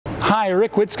Hi,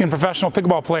 Rick Witsken, professional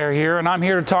pickleball player here, and I'm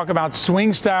here to talk about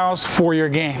swing styles for your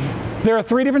game. There are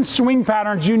 3 different swing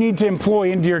patterns you need to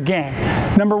employ into your game.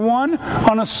 Number 1,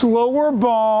 on a slower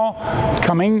ball,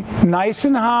 coming nice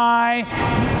and high,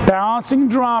 balancing,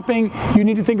 dropping, you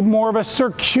need to think more of a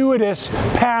circuitous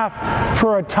path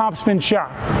for a topspin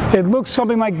shot. It looks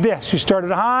something like this. You start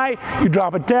it high, you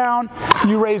drop it down,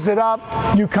 you raise it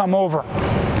up, you come over.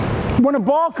 When a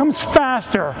ball comes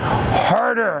faster,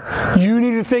 harder, you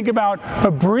need to think about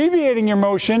abbreviating your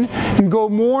motion and go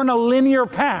more in a linear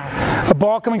path. A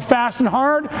ball coming fast and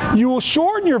hard, you will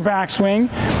shorten your backswing,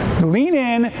 lean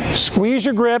in, squeeze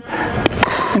your grip,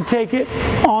 and take it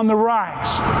on the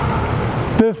rise.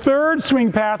 The third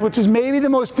swing path, which is maybe the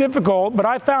most difficult, but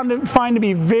I find to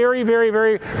be very, very,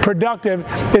 very productive,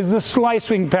 is the slice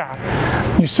swing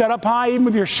path. You set up high even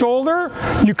with your shoulder,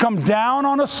 you come down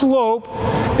on a slope,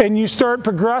 and you start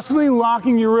progressively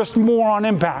locking your wrist more on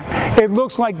impact. It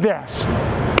looks like this.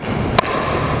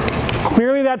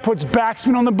 Clearly that puts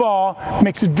backspin on the ball,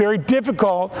 makes it very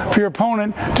difficult for your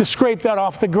opponent to scrape that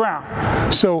off the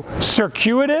ground. So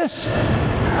circuitous,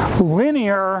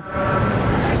 linear,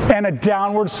 and a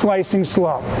downward slicing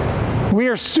slope. We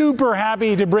are super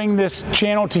happy to bring this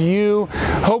channel to you.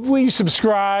 Hopefully you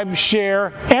subscribe, share,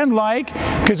 and like,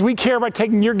 because we care about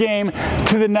taking your game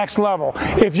to the next level.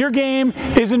 If your game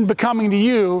isn't becoming to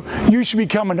you, you should be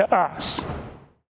coming to us.